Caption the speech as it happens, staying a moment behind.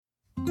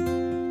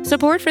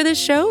Support for this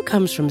show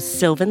comes from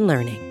Sylvan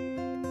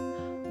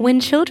Learning. When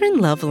children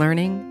love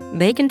learning,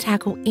 they can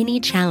tackle any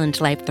challenge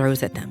life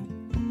throws at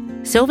them.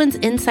 Sylvan's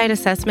Insight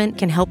Assessment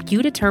can help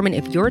you determine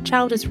if your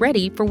child is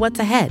ready for what's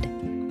ahead.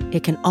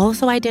 It can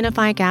also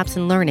identify gaps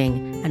in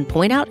learning and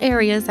point out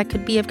areas that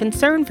could be of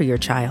concern for your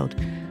child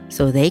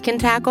so they can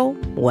tackle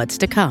what's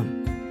to come.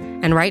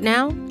 And right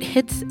now,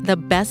 it's the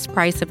best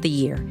price of the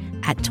year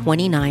at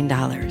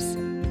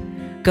 $29.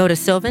 Go to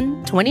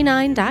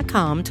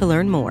sylvan29.com to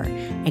learn more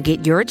and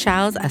get your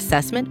child's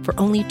assessment for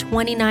only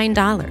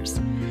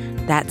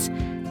 $29. That's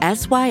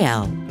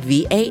SYLVAN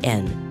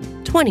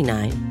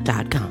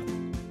 29.com.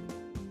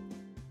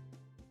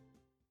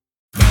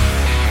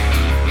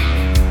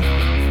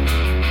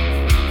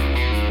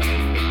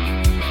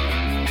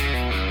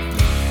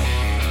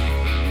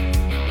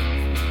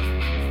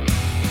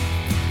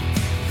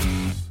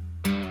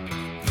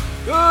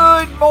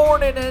 Good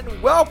morning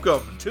and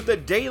welcome to the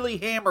Daily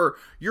Hammer,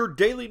 your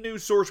daily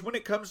news source when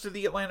it comes to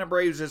the Atlanta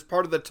Braves as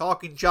part of the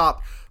Talking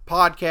Chop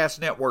podcast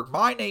network.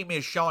 My name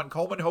is Shawn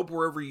Coleman. Hope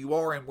wherever you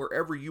are and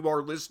wherever you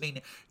are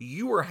listening,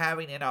 you are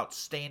having an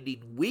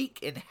outstanding week.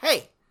 And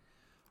hey,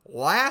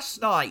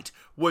 last night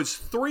was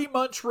 3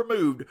 months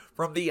removed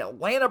from the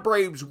Atlanta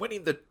Braves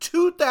winning the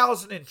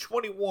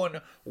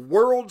 2021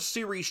 World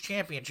Series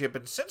Championship.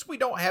 And since we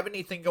don't have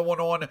anything going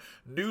on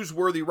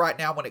newsworthy right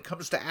now when it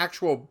comes to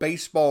actual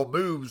baseball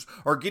moves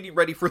or getting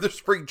ready for the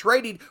spring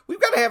trading,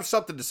 we've got to have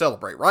something to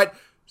celebrate, right?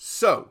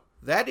 So,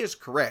 that is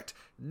correct.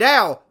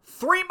 Now,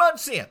 3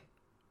 months in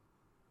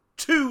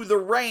to the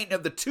reign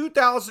of the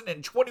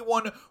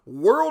 2021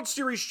 World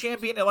Series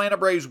champion Atlanta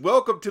Braves,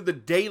 welcome to the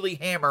Daily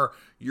Hammer,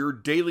 your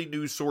daily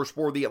news source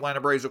for the Atlanta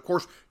Braves. Of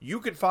course,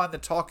 you can find the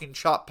Talking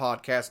Chop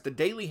podcast, the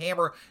Daily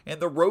Hammer, and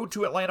the Road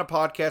to Atlanta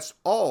podcast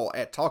all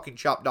at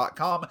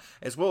TalkingChop.com,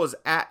 as well as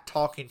at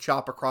Talking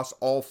Chop across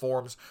all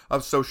forms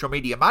of social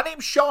media. My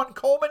name's Shawn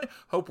Coleman.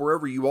 Hope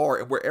wherever you are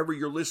and wherever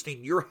you're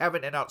listening, you're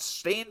having an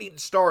outstanding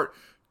start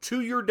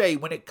to your day.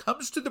 When it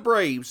comes to the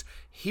Braves,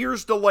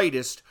 here's the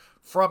latest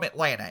from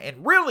Atlanta.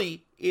 And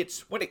really,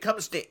 it's when it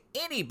comes to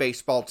any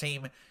baseball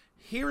team,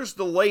 here's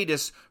the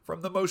latest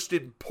from the most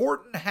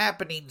important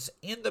happenings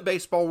in the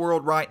baseball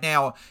world right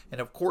now.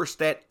 And of course,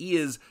 that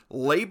is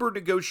labor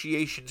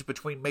negotiations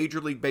between Major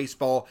League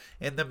Baseball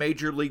and the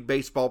Major League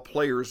Baseball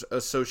Players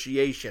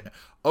Association.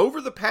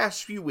 Over the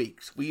past few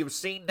weeks, we have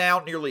seen now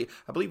nearly,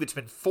 I believe it's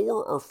been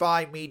 4 or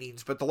 5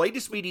 meetings, but the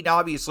latest meeting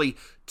obviously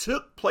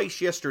took place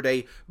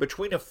yesterday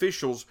between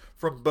officials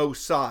from both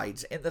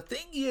sides. And the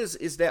thing is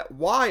that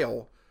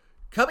while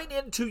coming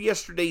into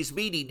yesterday's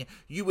meeting,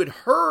 you had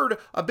heard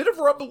a bit of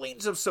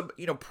rumblings of some,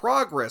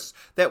 progress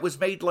that was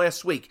made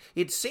last week.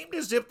 It seemed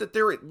as if that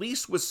there at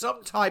least was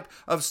some type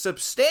of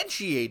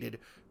substantiated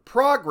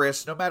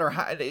progress, no matter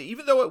how,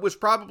 even though it was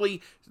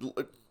probably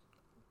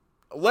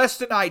less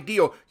than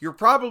ideal, you're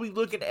probably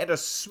looking at a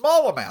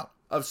small amount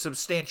of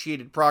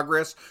substantiated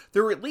progress.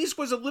 There at least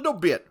was a little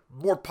bit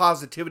more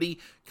positivity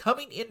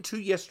coming into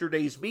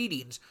yesterday's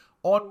meetings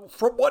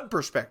from one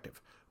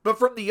perspective. But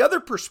from the other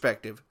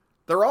perspective,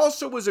 there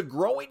also was a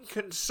growing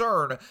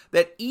concern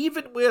that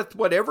even with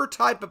whatever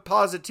type of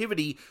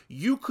positivity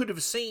you could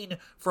have seen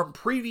from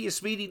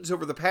previous meetings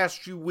over the past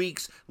few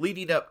weeks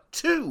leading up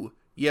to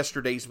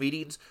yesterday's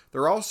meetings,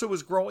 there also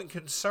was growing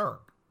concern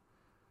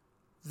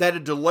that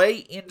a delay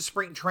in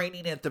spring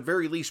training, at the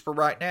very least for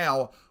right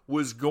now,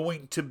 was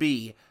going to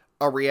be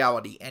a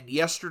reality. And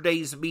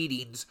yesterday's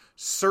meetings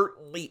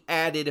certainly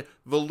added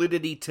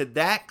validity to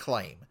that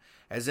claim,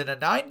 as in a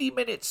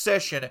 90-minute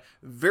session,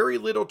 very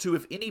little to,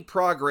 if any,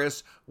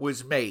 progress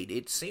was made.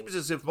 It seems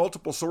as if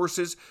multiple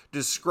sources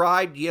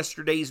described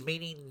yesterday's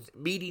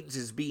meetings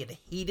as being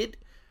heated,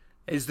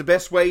 is the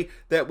best way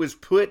that was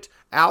put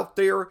out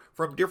there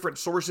from different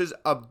sources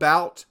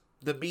about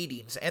the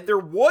meetings. And there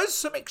was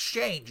some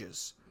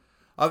exchanges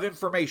of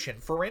information.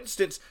 For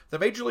instance, the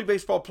Major League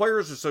Baseball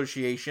Players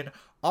Association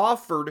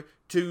offered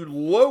to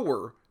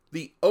lower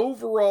the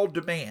overall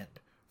demand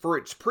for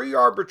its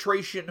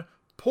pre-arbitration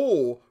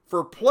pool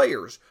for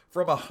players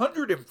from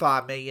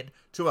 $105 million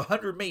to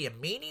 $100 million,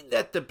 meaning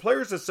that the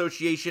Players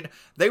Association,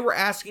 they were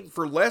asking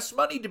for less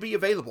money to be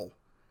available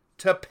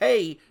to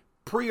pay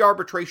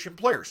pre-arbitration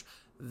players.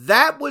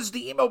 That was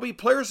the MLB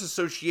Players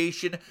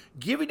Association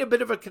giving a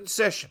bit of a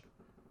concession.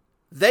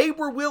 They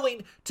were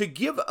willing to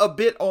give a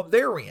bit on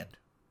their end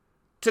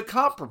to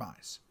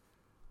compromise.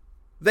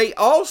 They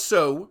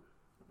also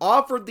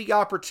offered the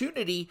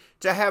opportunity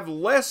to have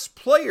less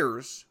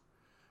players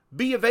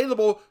be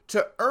available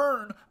to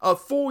earn a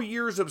full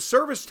years of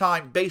service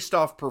time based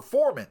off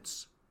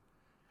performance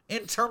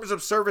in terms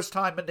of service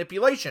time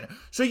manipulation.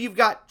 So you've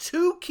got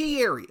two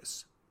key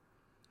areas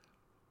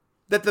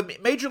that the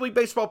Major League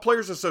Baseball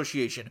Players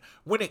Association,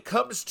 when it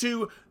comes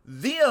to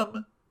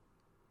them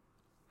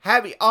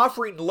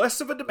offering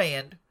less of a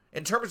demand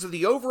in terms of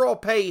the overall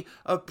pay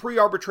of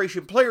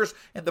pre-arbitration players,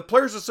 and the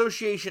Players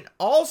Association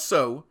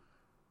also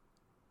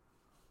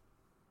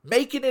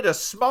making it a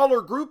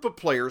smaller group of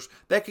players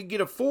that could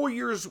get a full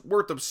year's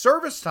worth of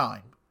service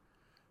time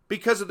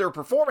because of their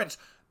performance.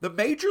 the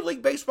Major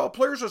League Baseball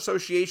Players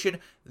Association,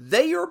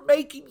 they are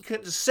making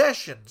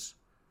concessions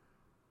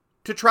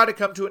to try to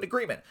come to an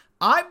agreement.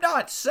 I'm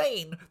not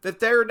saying that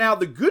they're now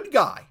the good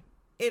guy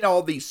in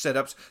all these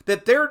setups,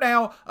 that they're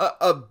now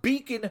a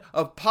beacon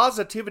of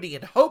positivity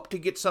and hope to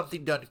get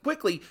something done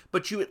quickly,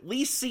 but you at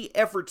least see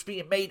efforts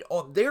being made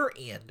on their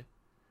end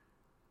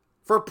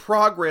for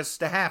progress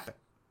to happen.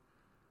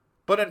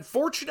 But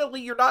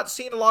unfortunately, you're not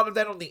seeing a lot of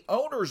that on the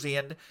owner's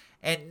end,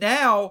 and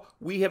now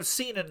we have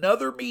seen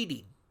another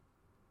meeting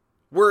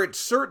where it's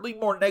certainly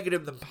more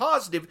negative than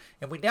positive,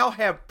 and we now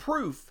have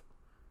proof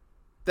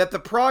that the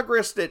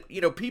progress that,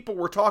 people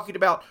were talking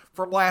about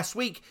from last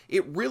week,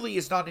 it really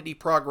is not any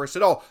progress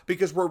at all,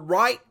 because we're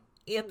right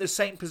in the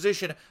same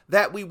position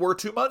that we were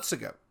 2 months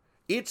ago.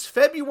 It's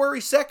February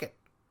 2nd.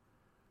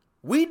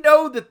 We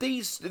know that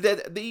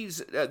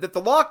that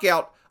the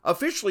lockout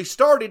officially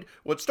started.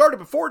 Well, it started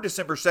before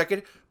December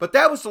 2nd, but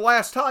that was the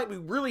last time we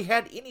really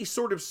had any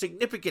sort of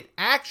significant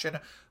action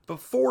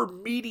before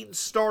meetings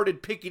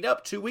started picking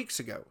up 2 weeks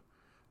ago.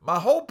 My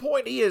whole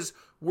point is,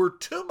 we're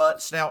 2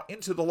 months now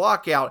into the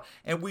lockout,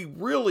 and we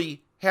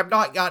really have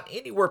not gotten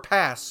anywhere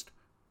past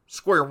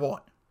square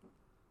one.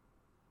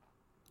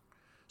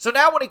 So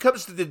now when it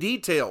comes to the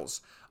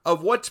details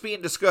of what's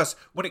being discussed,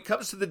 when it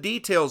comes to the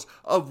details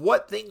of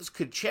what things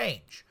could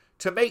change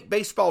to make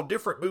baseball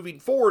different moving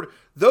forward,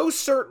 those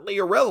certainly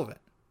are relevant.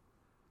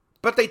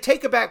 But they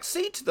take a back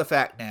seat to the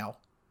fact now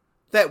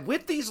that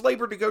with these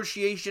labor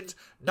negotiations,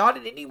 not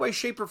in any way,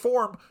 shape, or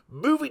form,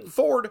 moving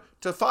forward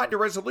to find a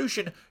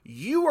resolution,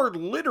 you are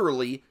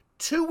literally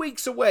 2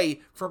 weeks away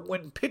from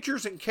when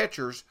pitchers and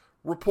catchers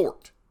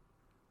report.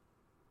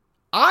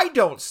 I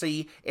don't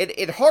see, and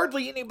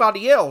hardly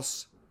anybody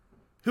else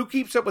who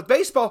keeps up with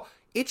baseball,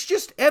 it's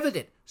just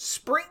evident.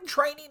 Spring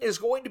training is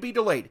going to be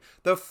delayed.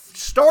 The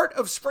start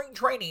of spring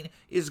training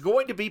is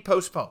going to be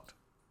postponed.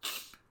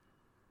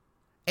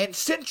 And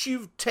since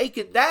you've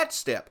taken that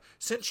step,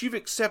 since you've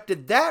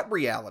accepted that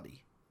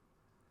reality,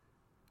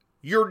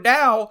 you're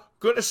now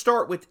going to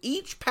start with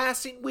each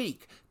passing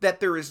week that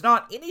there is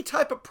not any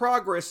type of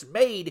progress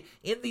made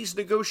in these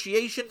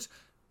negotiations.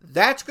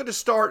 That's going to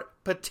start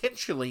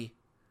potentially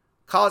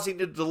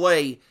causing a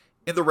delay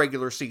in the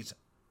regular season.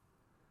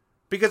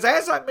 Because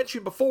as I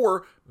mentioned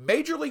before,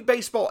 Major League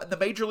Baseball and the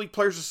Major League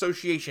Players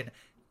Association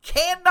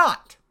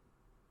cannot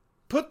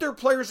put their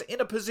players in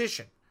a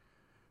position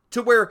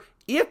to where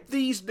if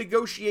these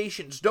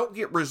negotiations don't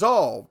get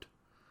resolved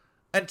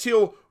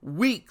until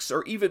weeks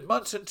or even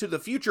months into the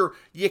future,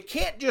 you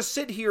can't just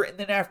sit here and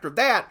then after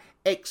that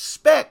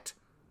expect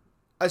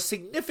a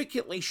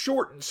significantly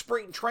shortened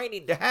spring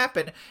training to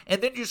happen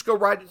and then just go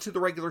right into the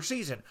regular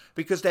season,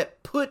 because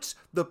that puts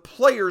the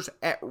players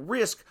at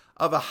risk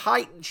of a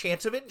heightened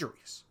chance of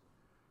injuries.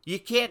 You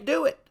can't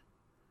do it.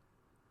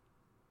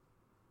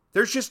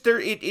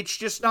 It's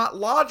just not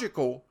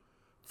logical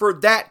for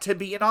that to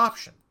be an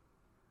option.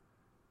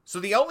 So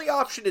the only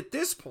option at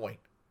this point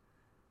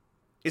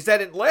is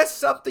that unless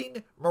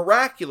something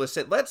miraculous,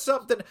 unless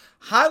something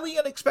highly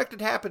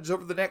unexpected happens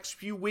over the next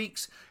few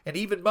weeks and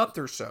even month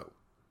or so,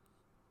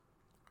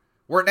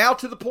 we're now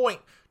to the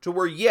point to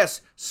where,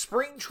 yes,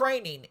 spring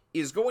training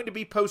is going to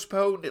be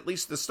postponed, at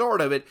least the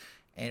start of it,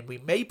 and we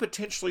may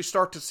potentially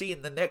start to see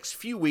in the next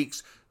few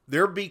weeks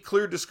there be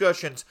clear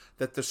discussions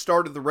that the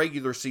start of the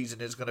regular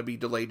season is going to be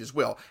delayed as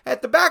well.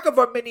 At the back of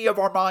many of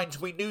our minds,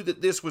 we knew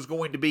that this was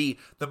going to be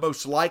the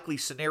most likely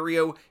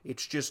scenario.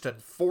 It's just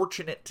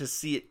unfortunate to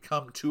see it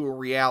come to a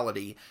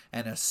reality,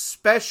 and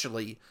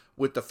especially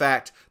with the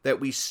fact that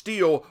we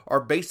still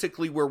are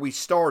basically where we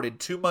started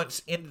 2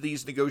 months into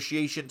these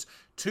negotiations,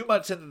 2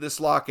 months into this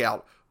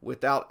lockout,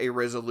 without a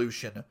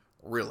resolution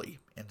really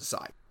in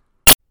sight.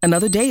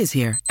 Another day is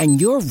here,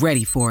 and you're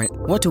ready for it.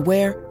 What to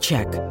wear?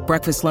 Check.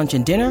 Breakfast, lunch,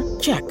 and dinner?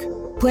 Check.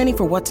 Planning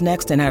for what's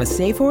next and how to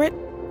save for it?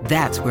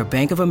 That's where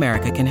Bank of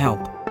America can help.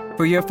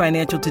 For your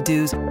financial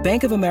to-dos,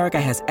 Bank of America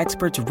has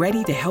experts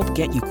ready to help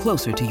get you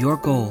closer to your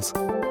goals.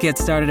 Get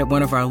started at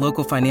one of our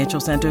local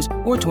financial centers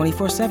or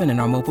 24/7 in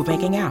our mobile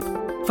banking app.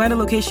 Find a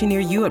location near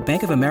you at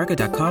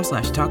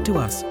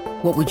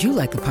bankofamerica.com/talktous. What would you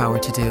like the power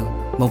to do?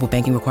 Mobile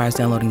banking requires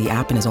downloading the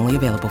app and is only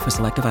available for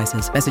select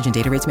devices. Message and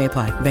data rates may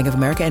apply. Bank of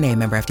America N.A.,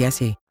 member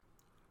FDIC.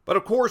 But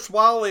of course,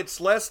 while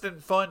it's less than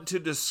fun to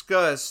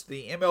discuss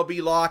the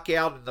MLB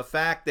lockout and the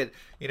fact that,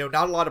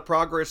 not a lot of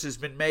progress has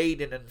been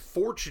made, and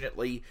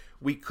unfortunately,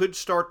 we could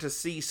start to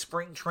see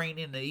spring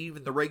training and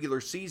even the regular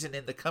season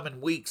in the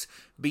coming weeks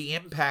be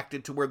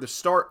impacted to where the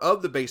start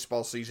of the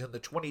baseball season, the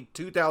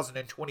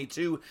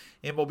 2022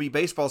 MLB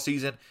baseball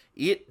season,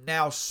 it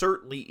now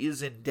certainly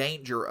is in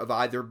danger of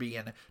either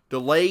being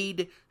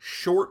delayed,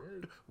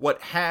 shortened,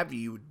 what have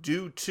you,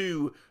 due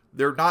to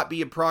there not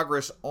being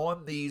progress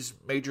on these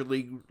Major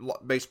League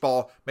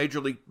Baseball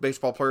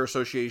Player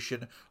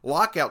Association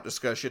lockout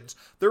discussions.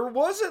 There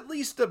was at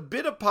least a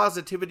bit of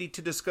positivity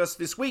to discuss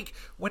this week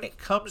when it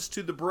comes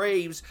to the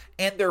Braves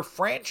and their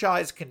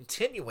franchise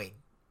continuing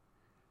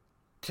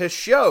to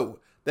show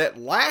that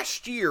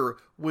last year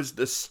was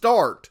the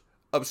start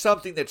of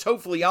something that's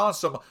hopefully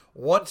awesome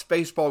once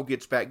baseball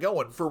gets back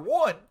going. For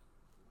one,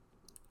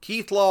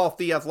 Keith Law of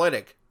The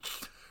Athletic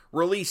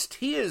released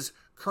his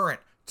current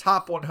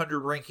top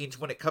 100 rankings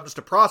when it comes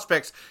to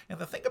prospects. And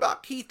the thing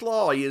about Keith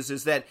Law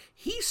is that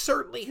he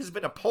certainly has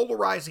been a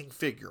polarizing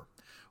figure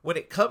when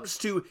it comes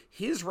to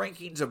his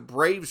rankings of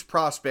Braves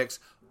prospects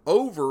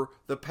over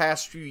the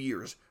past few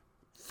years.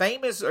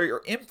 Famous,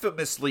 or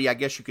infamously, I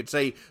guess you could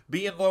say,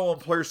 being low on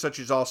players such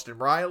as Austin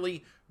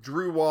Riley,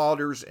 Drew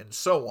Waters, and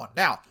so on.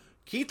 Now,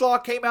 Keith Law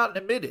came out and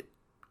admitted,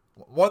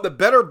 one of the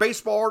better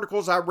baseball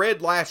articles I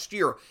read last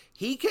year,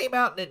 he came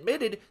out and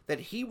admitted that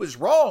he was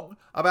wrong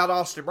about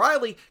Austin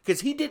Riley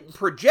because he didn't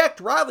project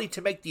Riley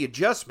to make the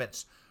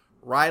adjustments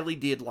Riley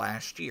did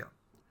last year.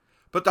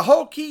 But the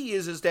whole key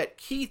is that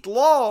Keith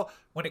Law,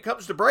 when it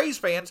comes to Braves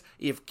fans,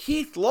 if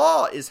Keith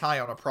Law is high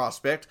on a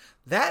prospect,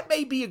 that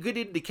may be a good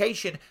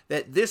indication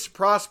that this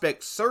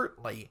prospect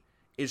certainly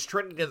is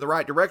trending in the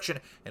right direction.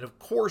 And of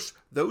course,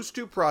 those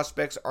two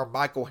prospects are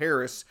Michael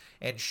Harris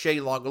and Shea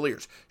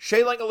Langoliers.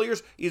 Shea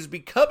Langoliers is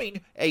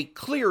becoming a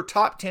clear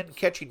top 10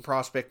 catching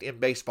prospect in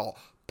baseball,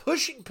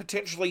 pushing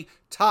potentially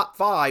top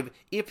 5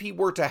 if he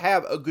were to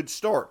have a good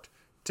start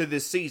to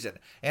this season.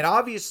 And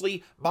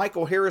obviously,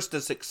 Michael Harris,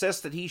 the success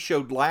that he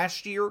showed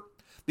last year,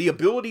 the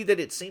ability that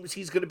it seems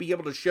he's going to be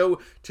able to show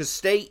to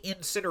stay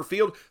in center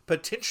field,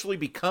 potentially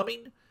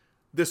becoming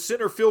the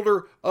center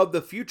fielder of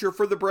the future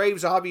for the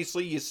Braves.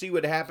 Obviously, you see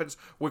what happens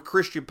with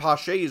Christian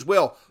Pache as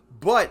well.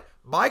 But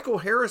Michael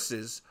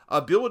Harris's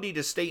ability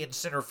to stay in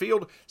center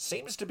field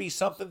seems to be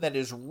something that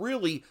is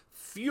really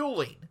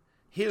fueling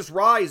his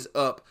rise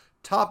up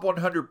top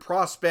 100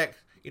 prospect,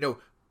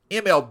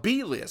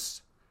 MLB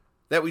lists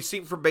that we've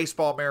seen from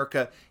Baseball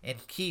America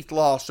and Keith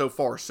Law so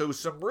far. So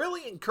some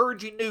really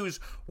encouraging news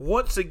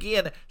once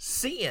again,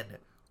 seeing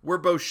where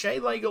both Shea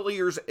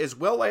Langoliers as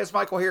well as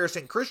Michael Harris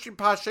and Christian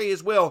Pache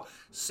as well,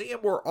 seeing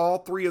where all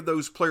three of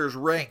those players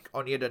rank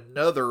on yet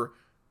another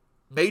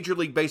Major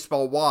League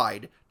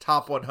Baseball-wide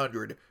top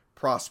 100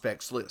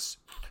 prospects list.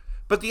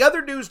 But the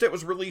other news that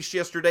was released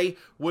yesterday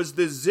was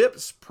the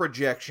ZiPS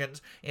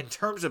projections in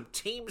terms of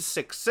team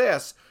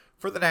success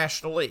for the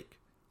National League.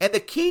 And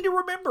the key to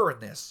remember in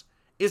this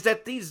is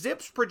that these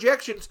ZiPS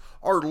projections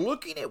are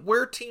looking at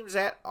where teams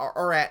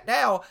are at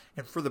now,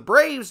 and for the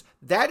Braves,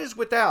 that is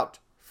without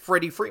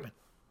Freddie Freeman.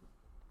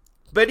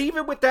 But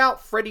even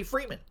without Freddie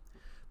Freeman,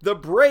 the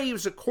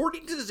Braves,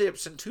 according to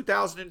ZiPS in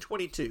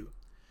 2022,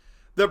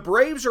 the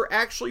Braves are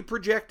actually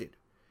projected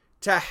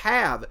to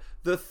have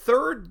the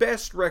third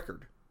best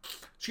record,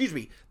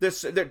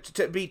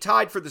 to be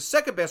tied for the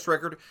second best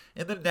record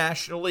in the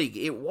National League.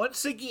 It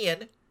once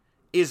again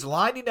is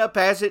lining up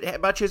as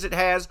much as it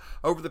has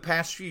over the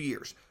past few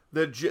years.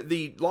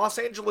 The Los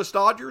Angeles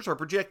Dodgers are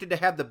projected to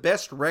have the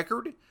best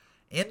record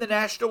in the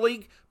National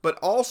League, but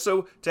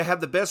also to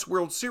have the best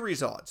World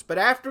Series odds. But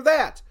after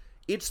that,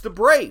 it's the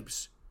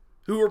Braves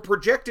who are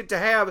projected to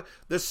have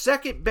the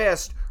second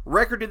best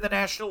record in the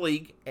National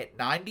League at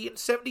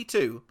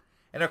 90-72.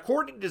 And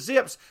according to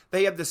ZiPS,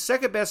 they have the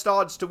second best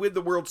odds to win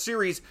the World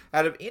Series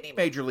out of any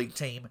Major League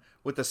team,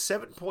 with a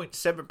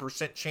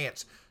 7.7%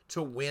 chance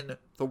to win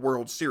the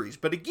World Series.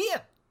 But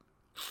again,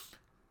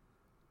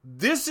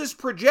 this is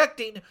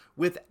projecting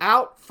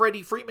without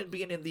Freddie Freeman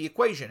being in the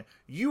equation.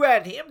 You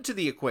add him to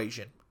the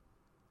equation,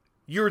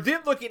 you're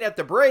then looking at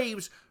the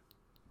Braves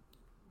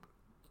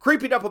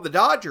creeping up on the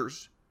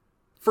Dodgers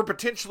for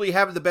potentially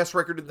having the best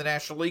record in the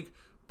National League,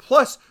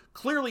 plus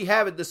clearly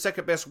having the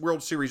second best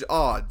World Series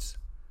odds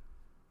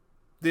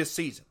this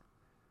season.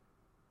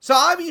 So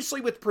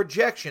obviously with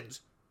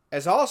projections,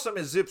 as awesome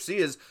as ZiPS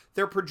is,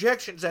 they're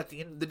projections at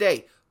the end of the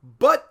day.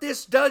 But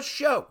this does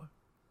show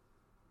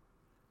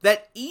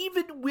that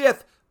even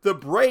with the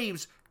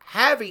Braves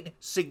having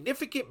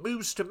significant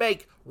moves to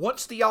make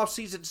once the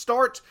offseason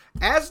starts,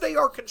 as they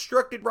are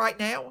constructed right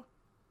now,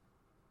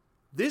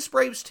 this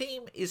Braves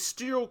team is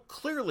still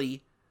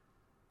clearly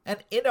an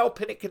NL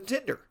pennant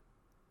contender.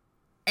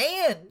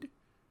 And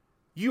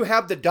you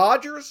have the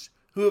Dodgers,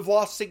 who have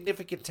lost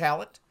significant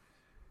talent.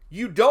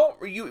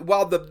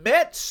 While the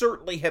Mets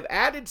certainly have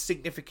added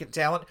significant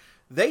talent,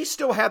 they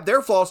still have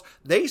their flaws.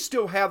 They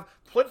still have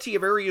plenty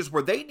of areas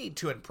where they need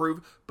to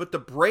improve, but the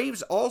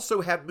Braves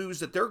also have moves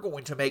that they're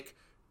going to make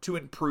to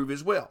improve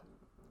as well.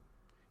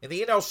 In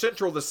the NL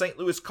Central, the St.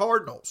 Louis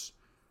Cardinals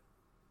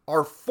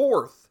are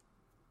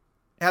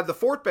have the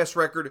fourth best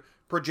record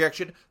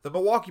projection. The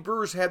Milwaukee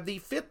Brewers have the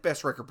fifth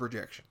best record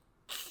projection.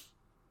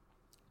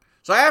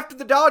 So after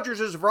the Dodgers,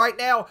 as of right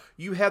now,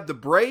 you have the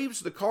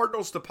Braves, the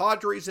Cardinals, the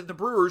Padres, and the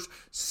Brewers,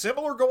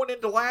 similar going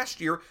into last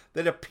year,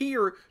 that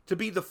appear to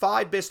be the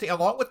five best teams,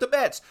 along with the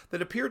Mets,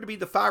 that appear to be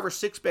the 5 or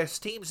 6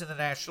 best teams in the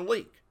National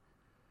League.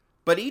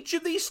 But each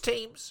of these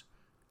teams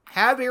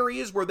have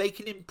areas where they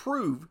can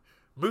improve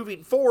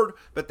moving forward,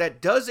 but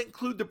that does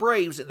include the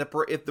Braves. And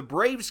if the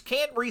Braves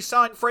can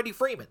re-sign Freddie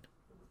Freeman,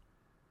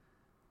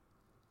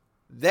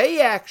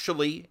 they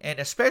actually, and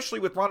especially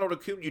with Ronald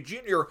Acuna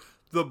Jr.,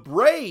 the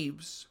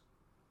Braves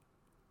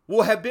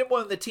will have been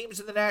one of the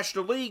teams in the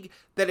National League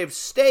that have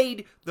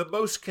stayed the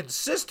most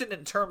consistent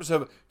in terms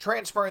of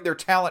transferring their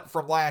talent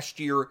from last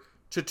year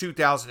to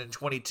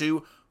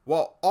 2022,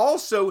 while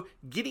also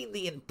getting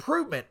the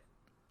improvement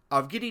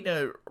of getting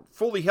a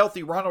fully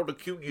healthy Ronald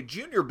Acuna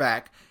Jr.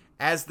 back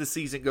as the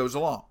season goes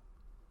along.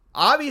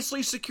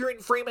 Obviously securing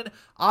Freeman,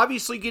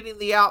 obviously getting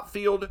the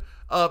outfield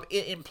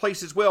in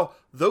place as well.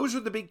 Those are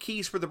the big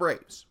keys for the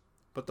Braves.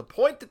 But the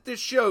point that this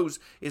shows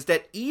is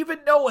that even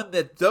knowing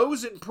that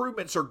those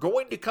improvements are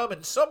going to come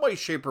in some way,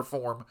 shape, or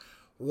form,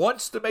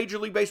 once the Major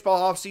League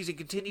Baseball offseason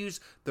continues,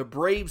 the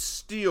Braves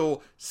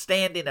still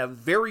stand in a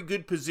very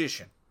good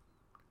position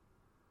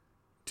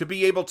to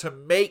be able to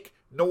make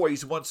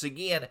noise once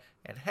again.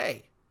 And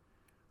hey,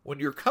 when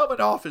you're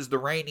coming off as the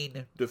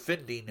reigning,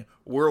 defending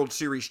World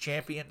Series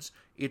champions,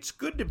 it's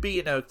good to be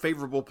in a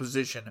favorable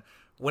position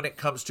when it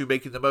comes to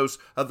making the most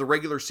of the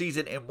regular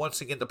season and once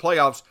again the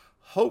playoffs.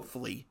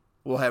 Hopefully,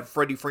 we'll have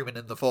Freddie Freeman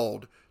in the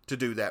fold to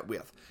do that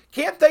with.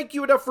 Can't thank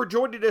you enough for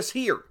joining us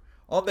here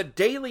on the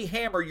Daily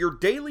Hammer, your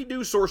daily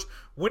news source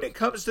when it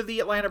comes to the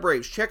Atlanta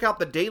Braves. Check out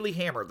the Daily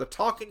Hammer, the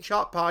Talking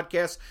Chop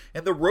podcast,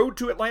 and the Road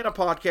to Atlanta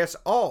podcast,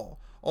 all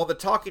on the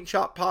Talking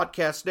Chop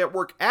Podcast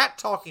Network at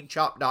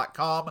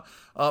TalkingChop.com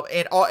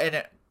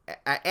and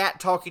at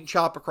Talking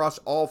Chop across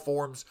all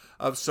forms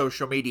of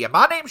social media.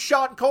 My name's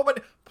Shawn Coleman.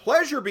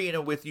 Pleasure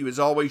being with you as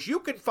always. You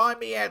can find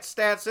me at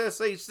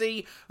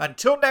StatsSAC.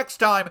 Until next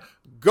time,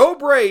 go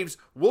Braves.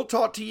 We'll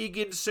talk to you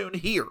again soon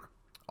here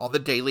on the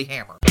Daily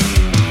Hammer.